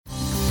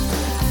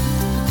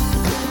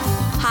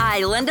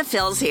Hi, Linda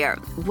Fields here.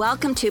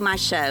 Welcome to my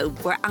show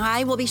where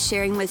I will be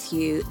sharing with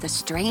you the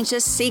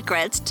strangest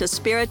secrets to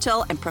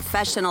spiritual and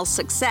professional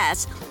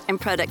success and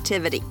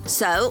productivity.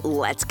 So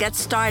let's get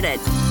started.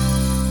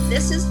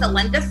 This is the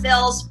Linda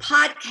Fields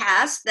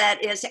podcast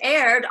that is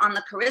aired on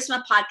the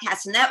Charisma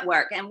Podcast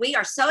Network. And we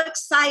are so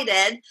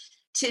excited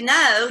to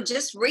know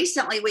just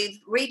recently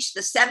we've reached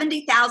the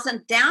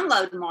 70,000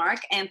 download mark,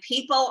 and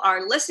people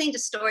are listening to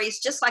stories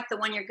just like the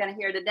one you're going to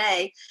hear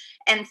today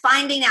and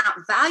finding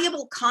out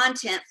valuable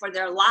content for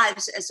their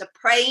lives as a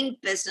praying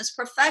business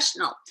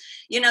professional.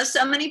 You know,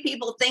 so many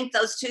people think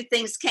those two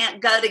things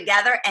can't go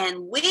together, and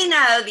we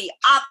know the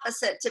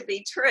opposite to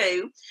be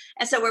true.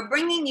 And so we're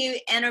bringing you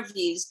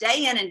interviews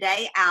day in and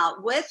day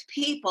out with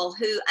people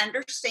who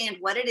understand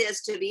what it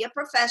is to be a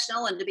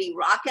professional and to be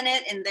rocking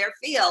it in their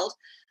field,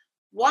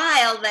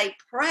 while they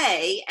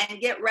pray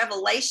and get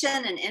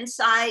revelation and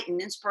insight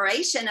and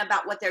inspiration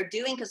about what they're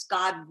doing because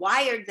God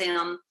wired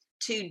them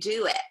to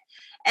do it.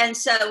 And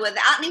so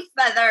without any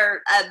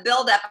further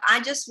buildup, I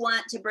just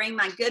want to bring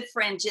my good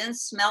friend Jen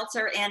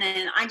Smeltzer in.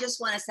 And I just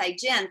want to say,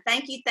 Jen,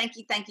 thank you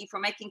for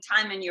making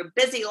time in your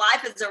busy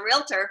life as a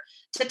realtor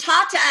to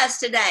talk to us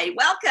today.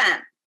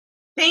 Welcome.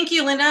 Thank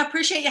you, Linda. I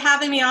appreciate you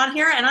having me on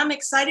here. And I'm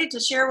excited to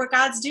share what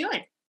God's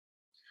doing.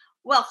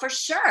 Well, for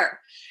sure.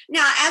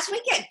 Now, as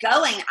we get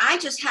going, I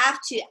just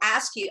have to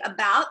ask you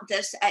about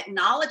this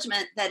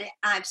acknowledgement that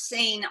I've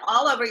seen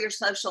all over your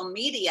social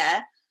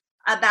media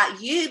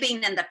about you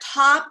being in the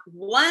top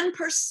 1%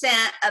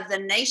 of the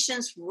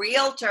nation's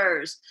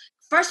realtors.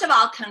 First of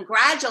all,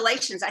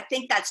 congratulations. I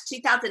think that's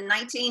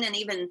 2019 and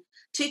even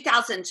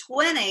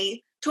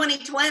 2020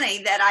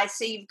 that I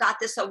see you've got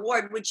this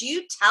award. Would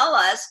you tell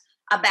us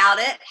about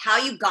it, how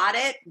you got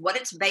it, what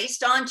it's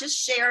based on? Just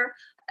share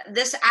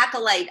this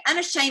accolade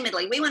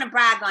unashamedly. We want to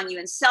brag on you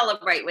and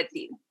celebrate with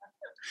you.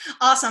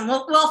 Awesome.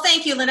 Well,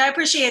 thank you, Linda. I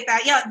appreciate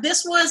that. Yeah,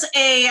 this was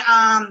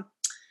an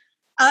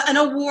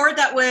award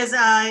that was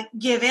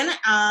given,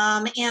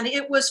 and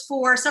it was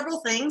for several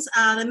things.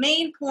 The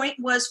main point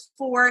was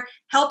for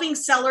helping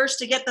sellers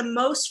to get the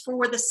most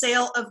for the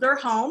sale of their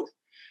home,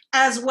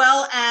 as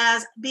well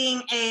as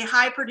being a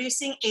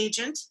high-producing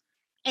agent,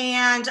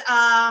 and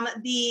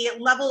the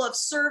level of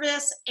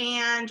service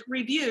and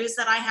reviews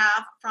that I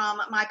have from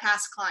my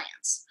past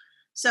clients.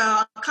 So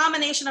a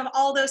combination of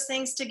all those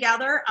things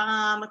together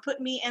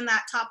put me in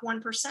that top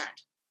 1%.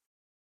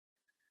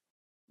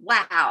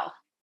 Wow.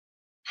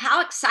 How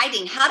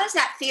exciting. How does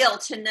that feel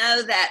to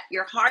know that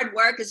your hard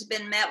work has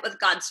been met with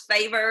God's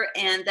favor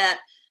and that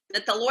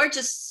the Lord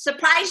just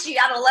surprised you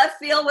out of left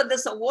field with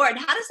this award?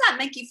 How does that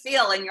make you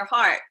feel in your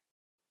heart?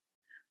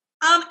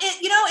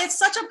 It's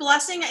such a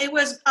blessing. It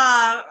was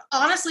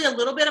honestly a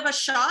little bit of a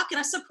shock and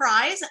a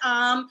surprise.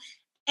 The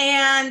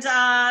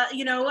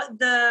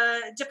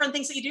different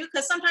things that you do,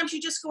 because sometimes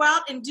you just go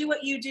out and do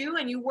what you do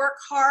and you work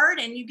hard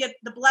and you get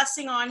the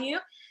blessing on you.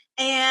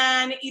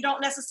 And you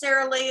don't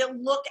necessarily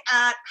look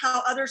at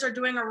how others are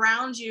doing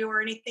around you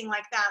or anything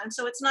like that. And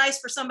so it's nice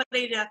for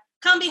somebody to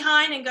come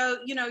behind and go,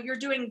 you're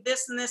doing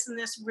this and this and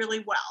this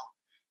really well,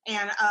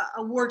 and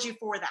award you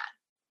for that.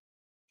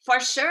 For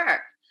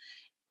sure.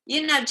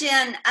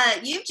 Jen,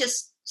 you've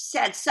just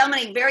said so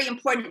many very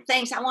important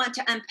things. I want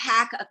to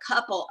unpack a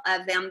couple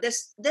of them.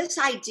 This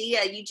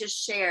idea you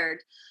just shared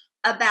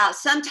about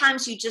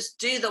sometimes you just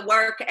do the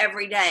work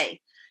every day.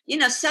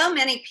 So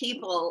many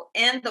people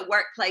in the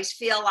workplace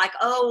feel like,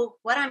 oh,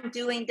 what I'm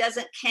doing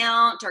doesn't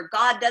count, or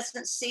God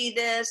doesn't see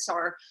this,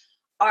 or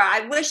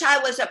I wish I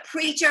was a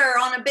preacher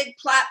on a big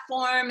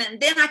platform and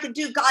then I could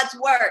do God's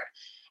work.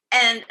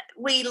 And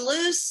we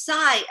lose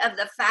sight of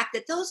the fact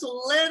that those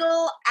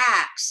little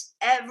acts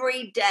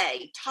every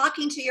day,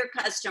 talking to your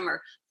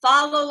customer,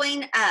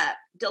 following up,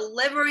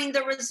 delivering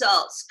the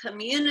results,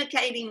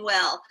 communicating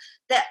well,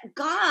 that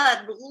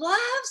God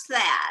loves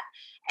that.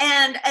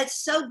 And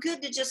it's so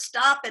good to just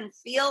stop and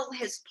feel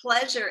his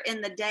pleasure in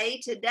the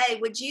day to day.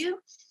 Would you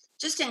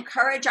just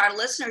encourage our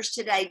listeners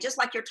today, just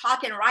like you're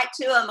talking right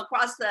to them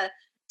across the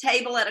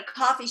table at a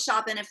coffee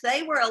shop, and if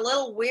they were a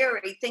little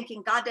weary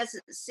thinking God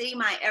doesn't see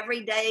my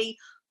everyday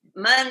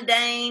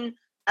mundane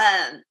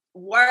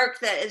work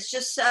that is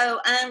just so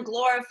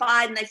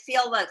unglorified and they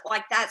feel like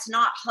that's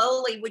not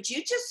holy, would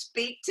you just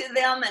speak to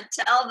them and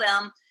tell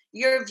them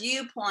your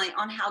viewpoint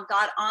on how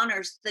God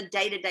honors the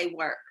day-to-day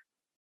work?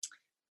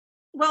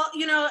 Well,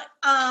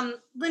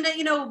 Linda,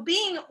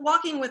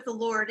 walking with the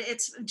Lord,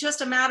 it's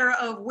just a matter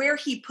of where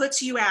he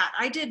puts you at.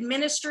 I did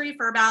ministry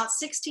for about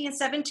 16,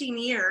 17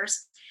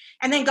 years.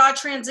 And then God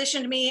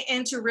transitioned me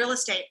into real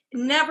estate.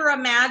 Never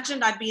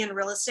imagined I'd be in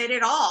real estate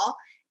at all.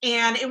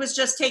 And it was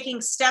just taking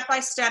step by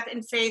step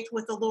in faith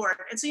with the Lord.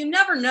 And so you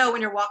never know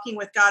when you're walking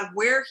with God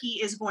where he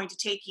is going to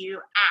take you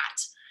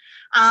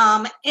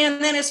at.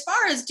 And then as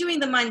far as doing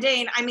the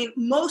mundane,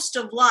 most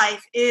of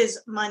life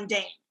is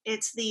mundane.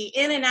 It's the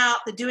in and out,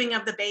 the doing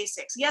of the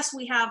basics. Yes,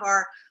 we have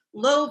our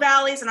low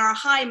valleys and our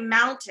high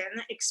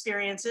mountain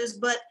experiences,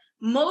 but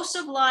most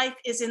of life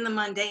is in the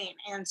mundane.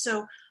 And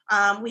so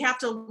we have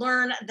to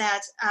learn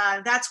that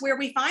that's where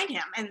we find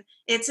him. And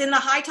it's in the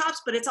high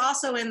tops, but it's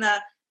also in the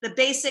the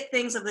basic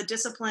things of the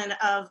discipline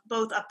of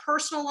both a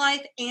personal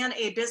life and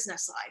a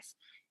business life.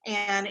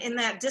 And in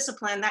that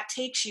discipline, that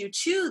takes you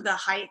to the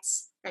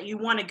heights that you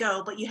want to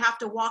go, but you have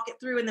to walk it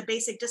through in the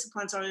basic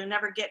disciplines or you'll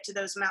never get to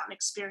those mountain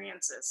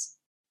experiences.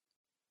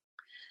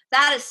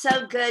 That is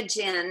so good,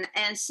 Jen,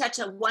 and such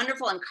a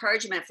wonderful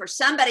encouragement for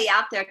somebody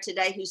out there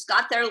today who's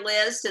got their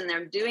list and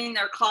they're doing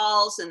their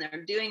calls and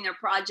they're doing their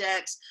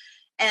projects,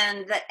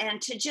 and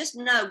to just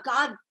know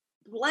God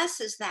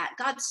blesses that.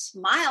 God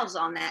smiles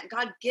on that.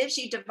 God gives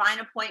you divine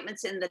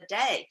appointments in the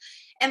day.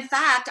 In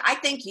fact, I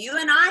think you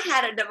and I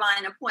had a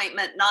divine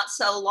appointment not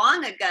so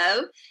long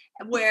ago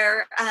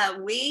where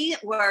we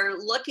were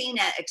looking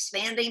at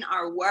expanding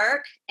our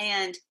work,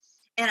 and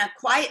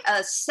quite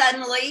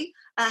suddenly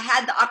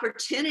had the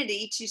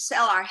opportunity to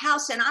sell our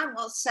house. And I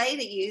will say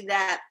to you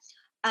that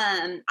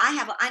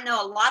I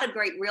know a lot of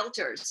great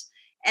realtors,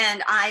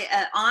 and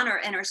I honor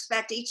and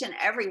respect each and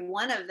every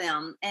one of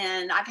them.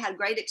 And I've had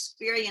great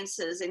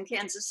experiences in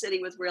Kansas City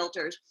with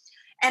realtors.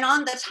 And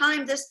on the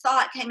time this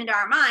thought came into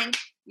our mind,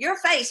 your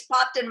face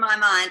popped in my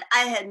mind.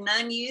 I had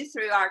known you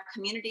through our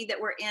community that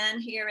we're in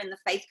here in the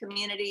faith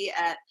community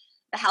at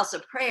the House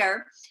of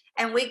Prayer,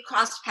 and we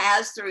crossed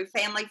paths through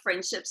family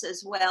friendships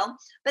as well.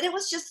 But it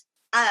was just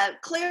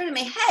clear to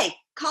me, hey,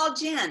 call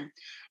Jen.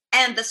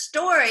 And the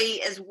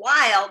story is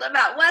wild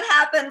about what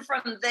happened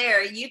from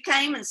there. You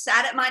came and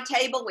sat at my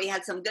table. We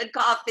had some good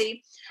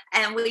coffee,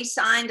 and we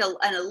signed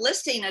a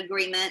listing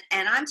agreement.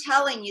 And I'm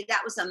telling you,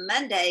 that was a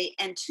Monday.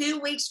 And 2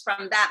 weeks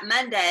from that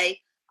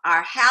Monday,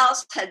 our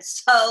house had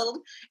sold.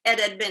 It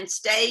had been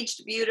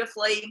staged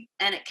beautifully,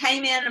 and it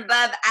came in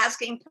above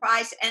asking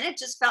price, and it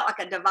just felt like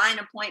a divine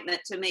appointment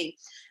to me.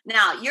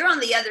 Now, you're on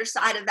the other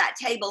side of that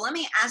table. Let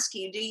me ask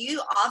you, do you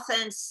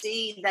often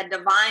see the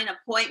divine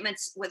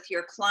appointments with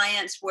your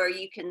clients where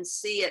you can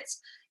see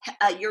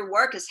your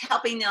work is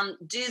helping them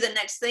do the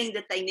next thing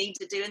that they need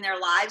to do in their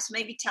lives?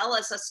 Maybe tell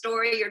us a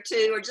story or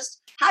two, or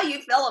just how you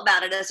feel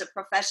about it as a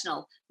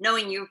professional,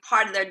 knowing you're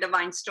part of their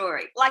divine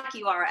story, like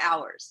you are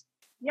ours.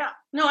 Yeah,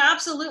 no,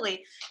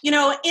 absolutely.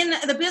 In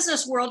the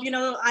business world,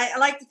 I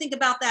like to think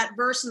about that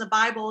verse in the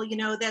Bible,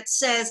 that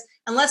says,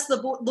 unless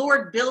the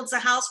Lord builds a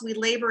house, we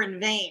labor in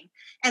vain.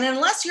 And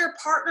unless you're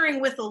partnering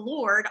with the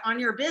Lord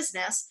on your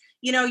business,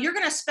 you're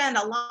going to spend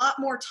a lot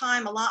more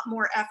time, a lot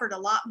more effort, a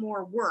lot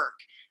more work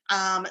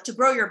to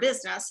grow your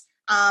business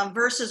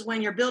versus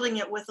when you're building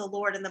it with the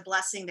Lord and the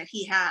blessing that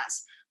he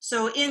has.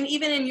 So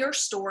even in your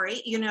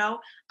story,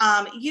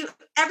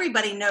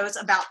 everybody knows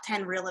about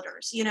 10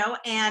 realtors,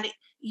 and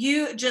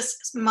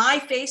my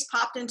face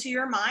popped into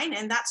your mind,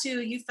 and that's who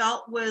you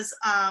felt was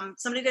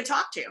somebody to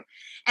talk to.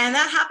 And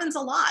that happens a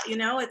lot.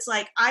 It's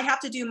like, I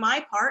have to do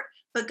my part,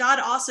 but God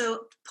also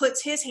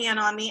puts his hand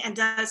on me and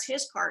does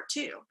his part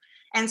too.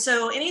 And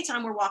so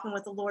anytime we're walking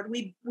with the Lord,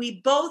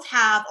 we both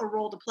have a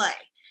role to play.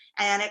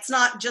 And it's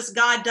not just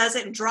God does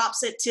it and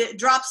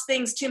drops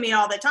things to me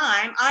all the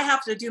time. I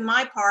have to do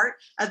my part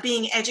of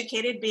being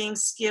educated, being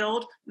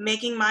skilled,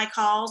 making my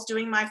calls,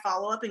 doing my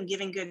follow-up, and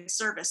giving good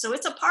service. So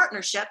it's a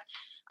partnership.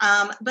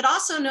 But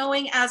also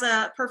knowing as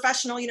a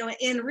professional,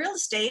 in real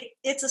estate,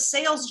 it's a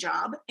sales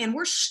job and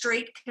we're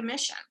straight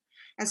commission.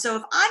 And so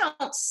if I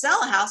don't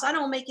sell a house, I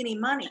don't make any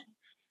money.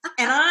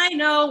 And I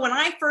know when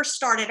I first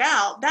started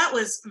out, that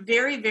was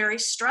very, very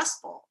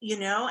stressful,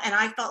 and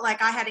I felt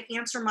like I had to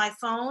answer my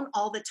phone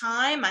all the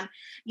time. And,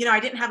 I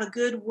didn't have a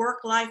good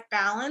work-life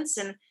balance,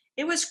 and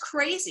it was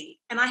crazy.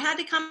 And I had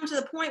to come to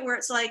the point where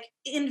it's like,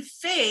 in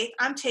faith,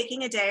 I'm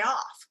taking a day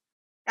off.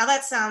 Now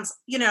that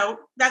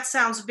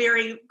sounds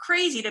very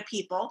crazy to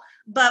people,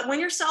 but when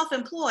you're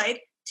self-employed,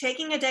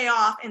 taking a day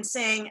off and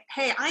saying,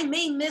 hey, I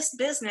may miss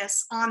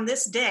business on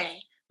this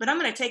day, but I'm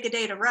going to take a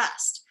day to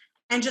rest.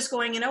 And just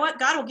going, you know what,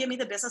 God will give me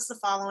the business the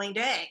following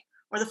day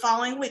or the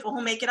following week, or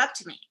he'll make it up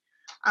to me.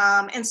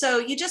 And so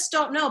you just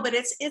don't know, but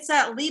it's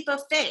that leap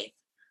of faith.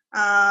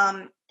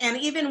 And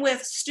even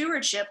with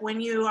stewardship, when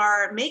you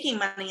are making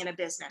money in a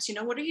business,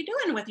 what are you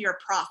doing with your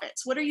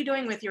profits? What are you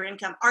doing with your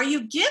income? Are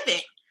you giving?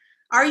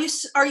 Are you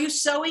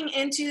sowing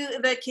into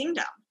the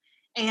kingdom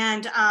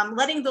and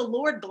letting the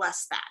Lord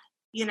bless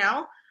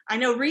that? I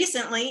know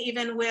recently,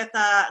 even with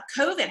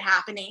COVID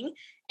happening,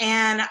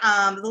 and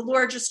the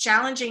Lord just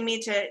challenging me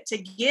to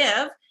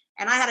give,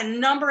 and I had a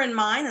number in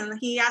mind, and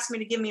he asked me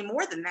to give me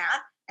more than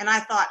that. And I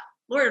thought,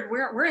 Lord,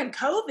 we're in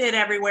COVID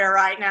everywhere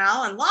right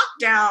now and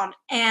lockdown.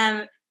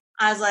 And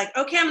I was like,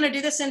 okay, I'm going to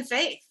do this in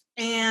faith.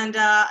 And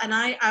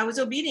I was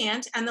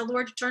obedient, and the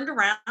Lord turned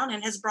around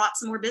and has brought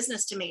some more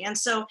business to me. And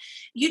so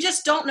you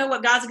just don't know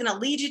what God's going to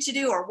lead you to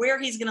do or where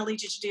he's going to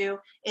lead you to do.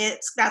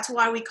 That's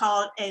why we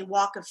call it a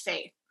walk of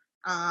faith.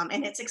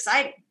 And it's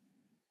exciting.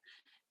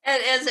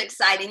 It is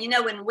exciting.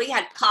 When we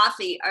had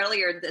coffee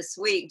earlier this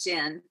week,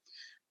 Jen,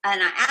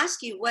 and I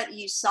asked you what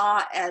you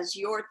saw as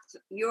your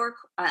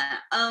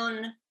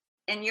own,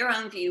 in your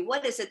own view,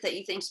 what is it that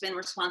you think's been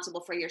responsible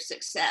for your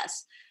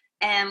success?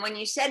 And when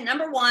you said,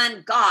 number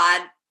one,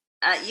 God,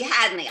 you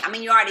had me. I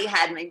mean, you already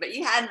had me, but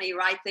you had me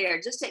right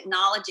there, just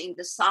acknowledging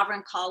the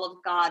sovereign call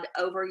of God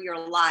over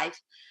your life.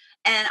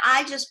 And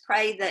I just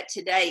pray that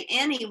today,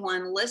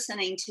 anyone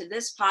listening to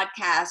this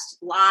podcast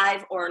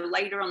live or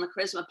later on the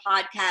Charisma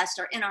podcast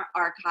or in our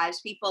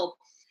archives, people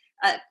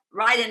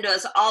write into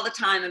us all the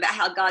time about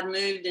how God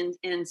moved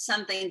in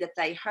something that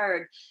they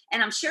heard.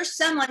 And I'm sure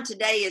someone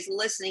today is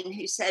listening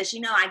who says,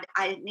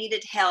 I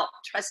needed help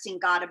trusting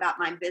God about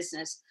my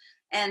business.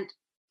 And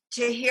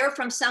to hear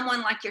from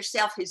someone like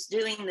yourself who's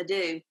doing the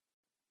do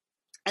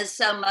is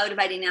so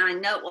motivating. And I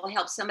know it will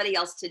help somebody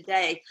else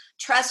today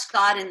trust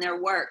God in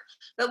their work.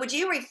 But would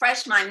you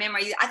refresh my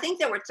memory? I think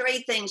there were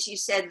 3 things you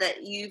said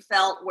that you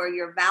felt were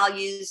your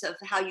values of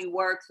how you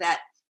work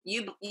that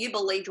you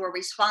believed were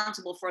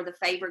responsible for the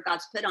favor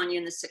God's put on you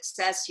and the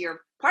success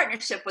your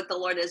partnership with the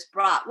Lord has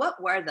brought. What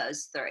were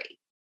those 3?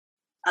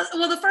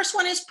 Well, the first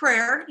one is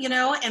prayer,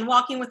 and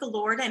walking with the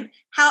Lord. And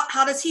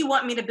how does he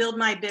want me to build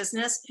my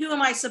business? Who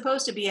am I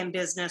supposed to be in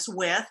business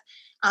with?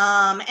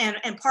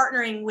 And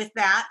partnering with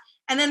that.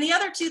 And then the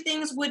other 2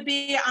 things would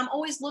be, I'm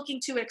always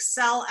looking to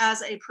excel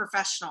as a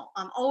professional.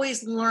 I'm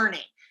always learning.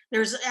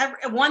 There's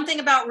one thing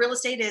about real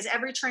estate is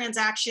every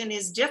transaction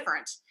is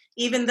different.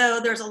 Even though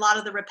there's a lot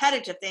of the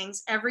repetitive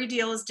things, every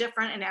deal is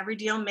different and every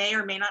deal may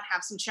or may not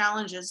have some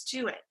challenges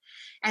to it.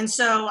 And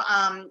so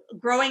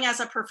growing as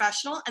a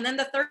professional. And then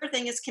the third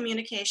thing is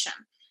communication.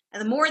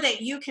 And the more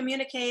that you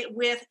communicate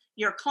with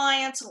your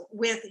clients,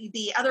 with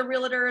the other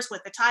realtors,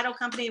 with the title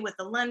company, with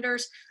the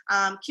lenders,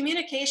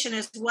 communication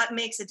is what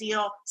makes a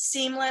deal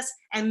seamless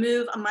and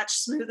move a much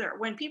smoother.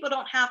 When people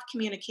don't have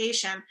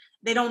communication,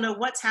 they don't know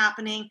what's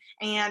happening,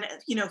 and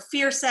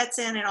fear sets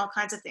in and all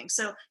kinds of things.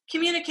 So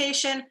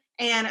communication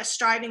and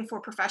striving for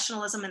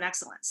professionalism and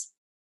excellence.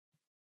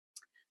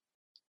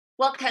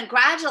 Well,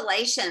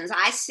 congratulations.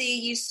 I see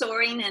you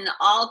soaring in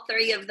all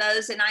 3 of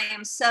those, and I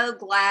am so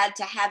glad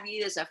to have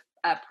you as a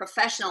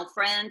professional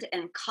friend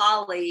and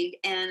colleague.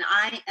 And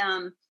I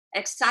am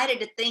excited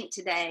to think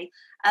today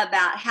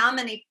about how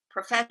many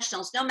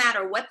professionals, no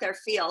matter what their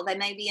field, they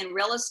may be in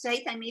real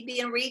estate, they may be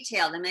in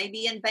retail, they may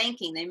be in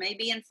banking, they may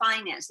be in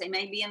finance, they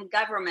may be in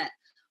government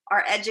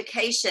or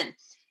education.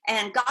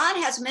 And God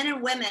has men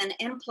and women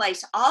in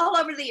place all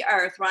over the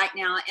earth right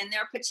now in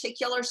their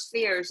particular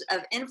spheres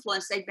of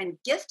influence they've been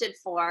gifted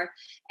for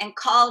and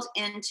called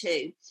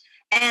into.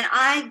 And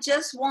I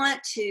just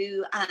want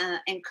to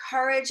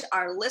encourage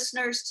our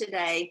listeners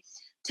today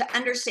to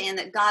understand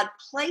that God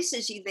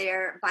places you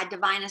there by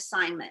divine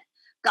assignment.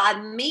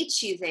 God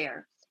meets you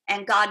there,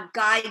 and God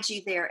guides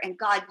you there, and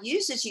God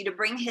uses you to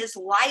bring his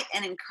light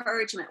and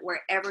encouragement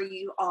wherever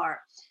you are.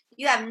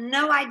 You have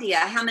no idea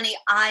how many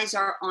eyes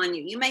are on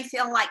you. You may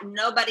feel like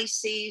nobody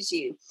sees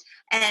you.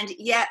 And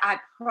yet I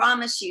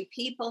promise you,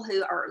 people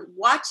who are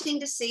watching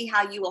to see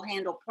how you will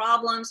handle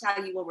problems,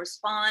 how you will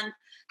respond,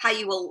 how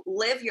you will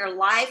live your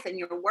life and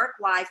your work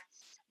life,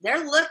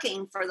 they're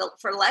looking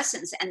for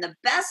lessons. And the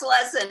best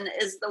lesson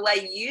is the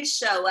way you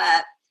show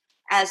up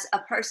as a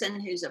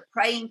person who's a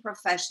praying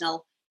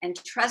professional and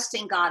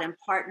trusting God and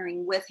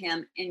partnering with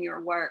him in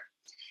your work.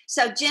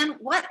 So Jen,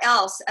 what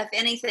else, if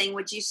anything,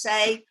 would you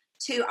say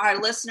to our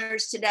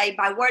listeners today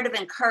by word of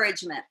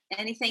encouragement?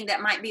 Anything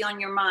that might be on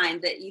your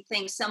mind that you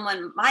think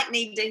someone might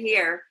need to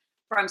hear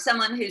from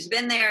someone who's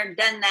been there,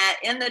 done that,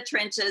 in the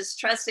trenches,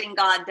 trusting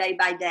God day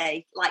by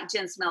day, like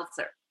Jen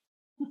Smeltzer?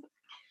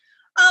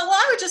 Well,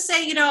 I would just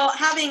say,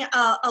 having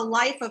a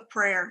life of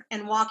prayer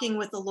and walking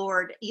with the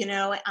Lord,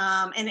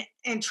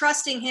 and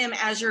trusting him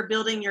as you're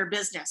building your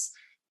business.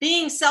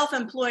 Being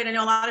self-employed, I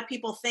know a lot of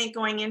people think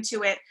going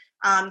into it,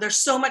 there's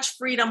so much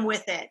freedom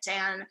with it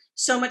and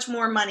so much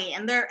more money.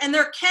 And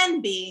there can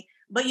be,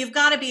 but you've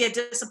got to be a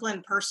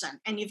disciplined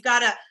person and you've got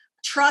to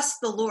trust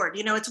the Lord.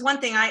 It's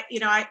one thing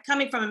I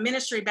coming from a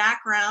ministry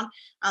background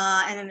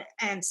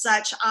and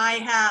such,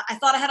 I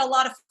thought I had a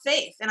lot of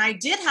faith, and I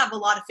did have a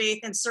lot of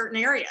faith in certain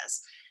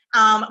areas.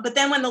 But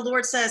then when the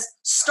Lord says,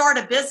 start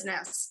a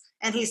business,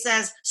 and he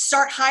says,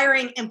 start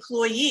hiring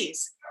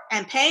employees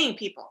and paying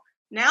people.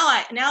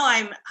 Now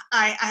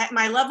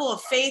my level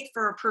of faith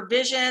for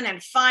provision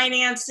and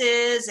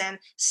finances and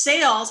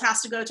sales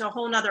has to go to a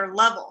whole nother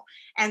level.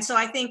 And so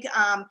I think,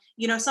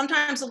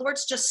 sometimes the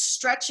Lord's just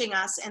stretching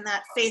us in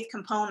that faith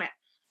component.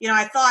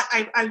 I thought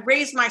I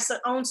raised my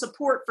own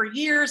support for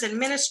years in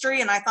ministry,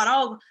 and I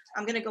thought,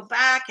 I'm going to go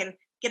back and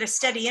get a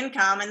steady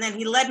income. And then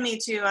he led me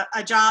to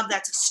a job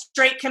that's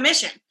straight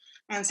commission.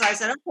 And so I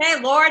said,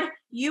 okay, Lord,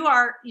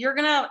 you're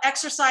going to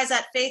exercise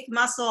that faith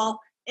muscle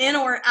in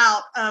or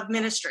out of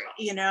ministry,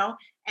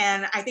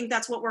 and I think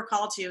that's what we're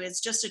called to,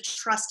 is just to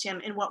trust him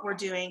in what we're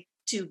doing,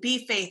 to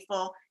be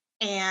faithful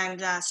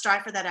and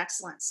strive for that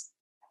excellence.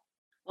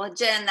 Well,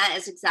 Jen, that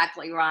is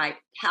exactly right.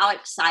 How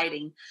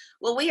exciting.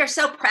 Well, we are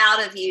so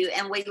proud of you,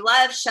 and we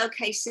love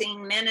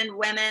showcasing men and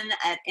women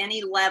at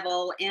any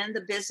level in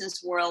the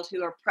business world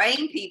who are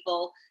praying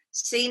people,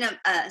 seeing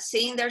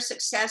their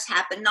success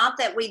happen. Not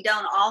that we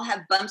don't all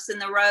have bumps in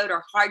the road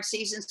or hard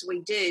seasons, we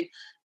do,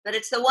 but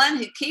it's the one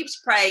who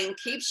keeps praying,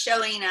 keeps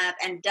showing up,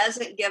 and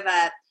doesn't give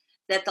up,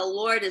 that the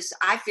Lord is,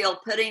 I feel,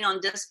 putting on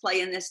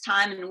display in this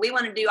time. And we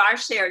want to do our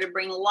share to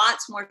bring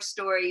lots more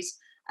stories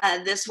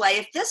this way.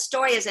 If this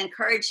story has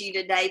encouraged you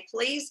today,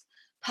 please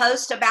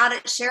post about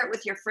it, share it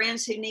with your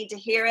friends who need to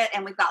hear it.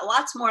 And we've got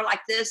lots more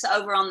like this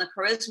over on the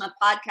Charisma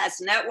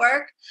Podcast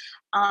Network,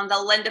 on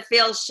the Linda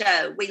Fields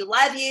Show. We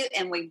love you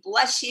and we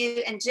bless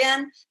you. And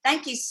Jen,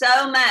 thank you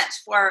so much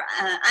for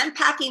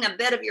unpacking a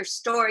bit of your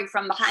story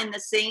from behind the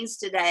scenes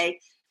today.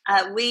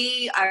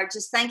 We are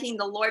just thanking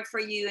the Lord for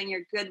you and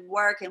your good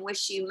work and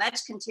wish you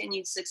much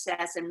continued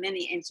success and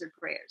many answered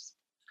prayers.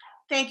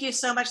 Thank you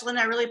so much,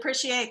 Linda. I really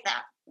appreciate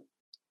that.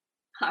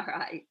 All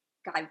right.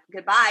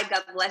 Goodbye.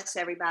 God bless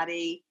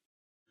everybody.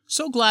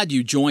 So glad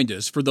you joined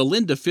us for the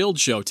Linda Fields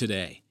Show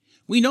today.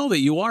 We know that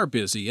you are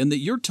busy and that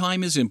your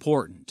time is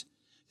important.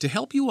 To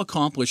help you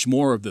accomplish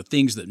more of the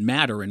things that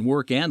matter in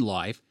work and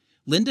life,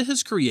 Linda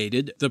has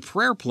created the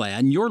Prayer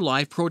Plan Your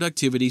Life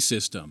Productivity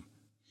System.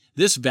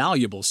 This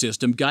valuable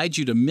system guides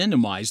you to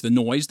minimize the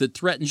noise that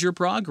threatens your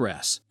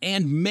progress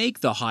and make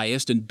the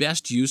highest and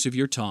best use of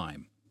your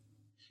time.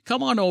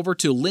 Come on over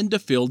to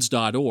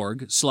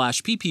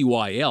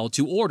lindafields.org/PPYL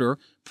to order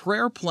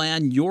Prayer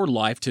Plan Your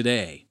Life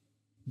today.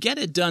 Get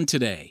it done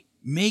today.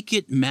 Make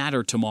it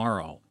matter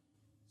tomorrow.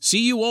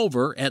 See you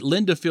over at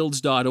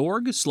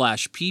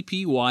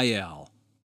lindafields.org/PPYL.